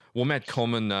Well, Matt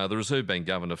Comyn, the Reserve Bank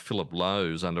Governor Philip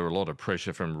Lowe is under a lot of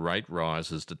pressure from rate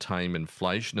rises to tame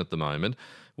inflation at the moment.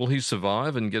 Will he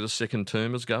survive and get a second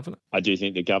term as governor? I do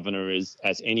think the governor is,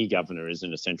 as any governor is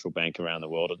in a central bank around the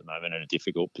world at the moment, in a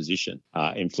difficult position.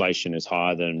 Inflation is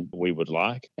higher than we would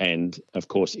like. And of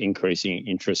course, increasing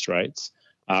interest rates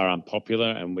are unpopular,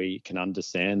 and we can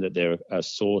understand that they're a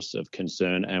source of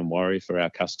concern and worry for our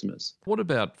customers. What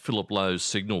about Philip Lowe's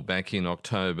signal back in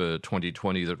October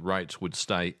 2020 that rates would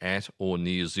stay at or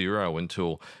near zero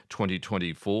until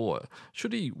 2024?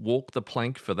 Should he walk the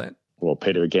plank for that? Well,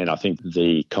 Peter, again, I think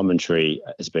the commentary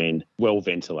has been well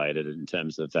ventilated in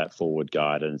terms of that forward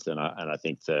guidance. And I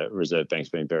think the Reserve Bank's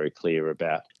been very clear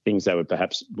about things they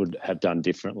would have done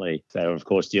differently. They are, of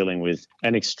course, dealing with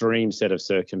an extreme set of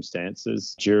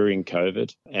circumstances during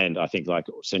COVID. And I think, like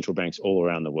central banks all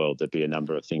around the world, there'd be a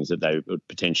number of things that they would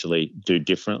potentially do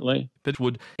differently. But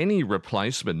would any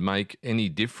replacement make any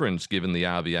difference given the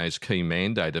RBA's key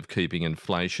mandate of keeping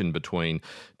inflation between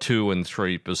 2 and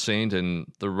 3%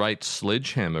 and the rate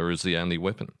sledgehammer is the only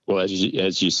weapon? Well, as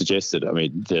you suggested, I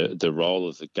mean, the role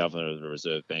of the governor of the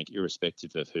Reserve Bank,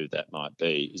 irrespective of who that might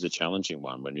be, is a challenging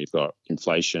one when you've got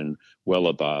inflation well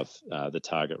above the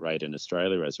target rate in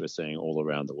Australia, as we're seeing all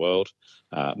around the world.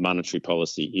 Monetary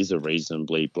policy is a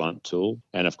reasonably blunt tool.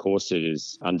 And of course, it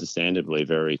is understandably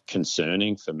very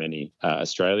concerning for many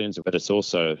Australians, but it's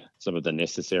also some of the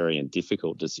necessary and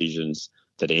difficult decisions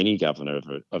that any governor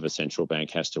of a central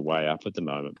bank has to weigh up at the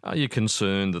moment. Are you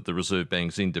concerned that the Reserve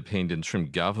Bank's independence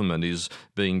from government is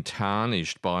being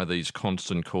tarnished by these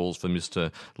constant calls for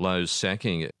Mr. Lowe's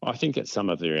sacking? I think that some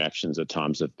of the reactions at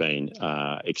times have been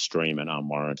extreme and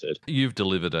unwarranted. You've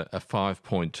delivered a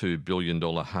 $5.2 billion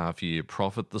half-year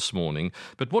profit this morning,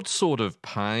 but what sort of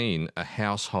pain are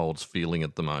households feeling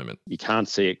at the moment? You can't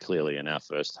see it clearly in our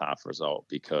first half result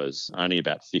because only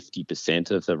about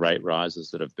 50% of the rate rises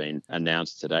that have been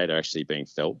announced to date are actually being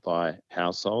felt by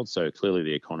households. So clearly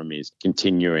the economy is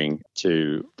continuing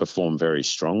to perform very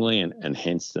strongly and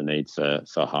hence the need for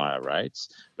higher rates.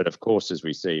 But of course, as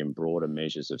we see in broader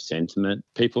measures of sentiment,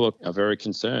 people are very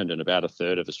concerned, and about a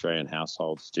third of Australian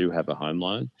households do have a home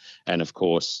loan. And of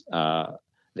course, they're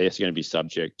going to be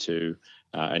subject to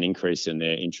an increase in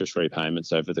their interest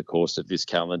repayments over the course of this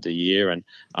calendar year. And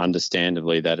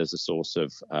understandably, that is a source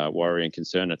of worry and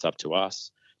concern. It's up to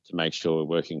us to make sure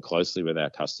we're working closely with our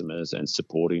customers and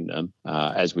supporting them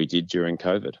as we did during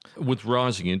COVID. With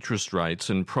rising interest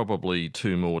rates and probably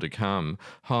two more to come,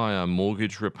 higher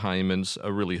mortgage repayments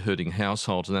are really hurting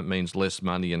households, and that means less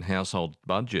money in household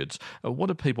budgets.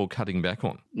 What are people cutting back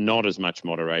on? Not as much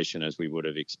moderation as we would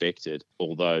have expected,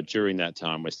 although during that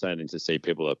time we're starting to see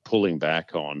people are pulling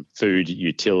back on food,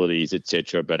 utilities,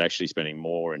 etc., but actually spending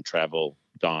more in travel,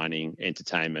 dining,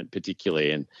 entertainment, particularly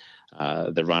in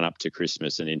the run up to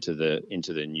Christmas and into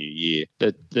the new year.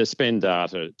 The spend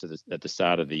data at the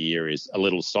start of the year is a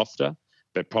little softer,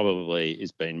 but probably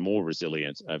has been more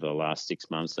resilient over the last 6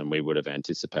 months than we would have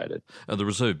anticipated. The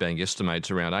Reserve Bank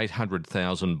estimates around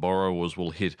 800,000 borrowers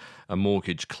will hit a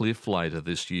mortgage cliff later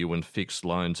this year when fixed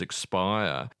loans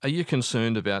expire. Are you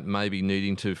concerned about maybe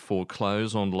needing to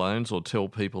foreclose on loans or tell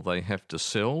people they have to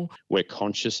sell? We're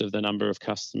conscious of the number of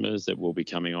customers that will be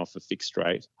coming off a fixed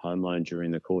rate home loan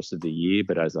during the course of the year.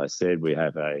 But as I said, we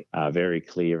have a very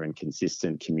clear and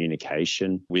consistent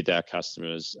communication with our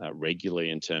customers regularly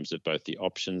in terms of both the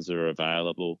options that are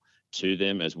available to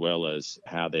them as well as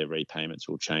how their repayments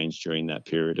will change during that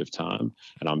period of time.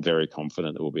 And I'm very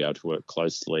confident that we'll be able to work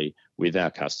closely with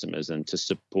our customers and to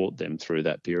support them through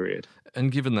that period.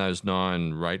 And given those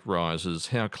 9 rate rises,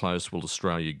 how close will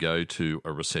Australia go to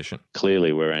a recession?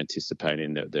 Clearly, we're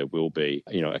anticipating that there will be,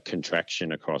 a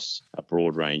contraction across a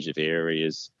broad range of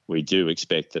areas. We do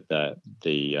expect that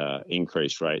the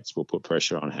increased rates will put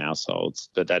pressure on households,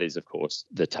 but that is, of course,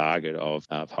 the target of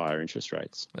higher interest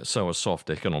rates. So a soft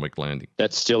economic landing.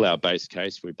 That's still our base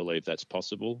case. We believe that's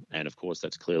possible, and of course,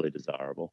 that's clearly desirable.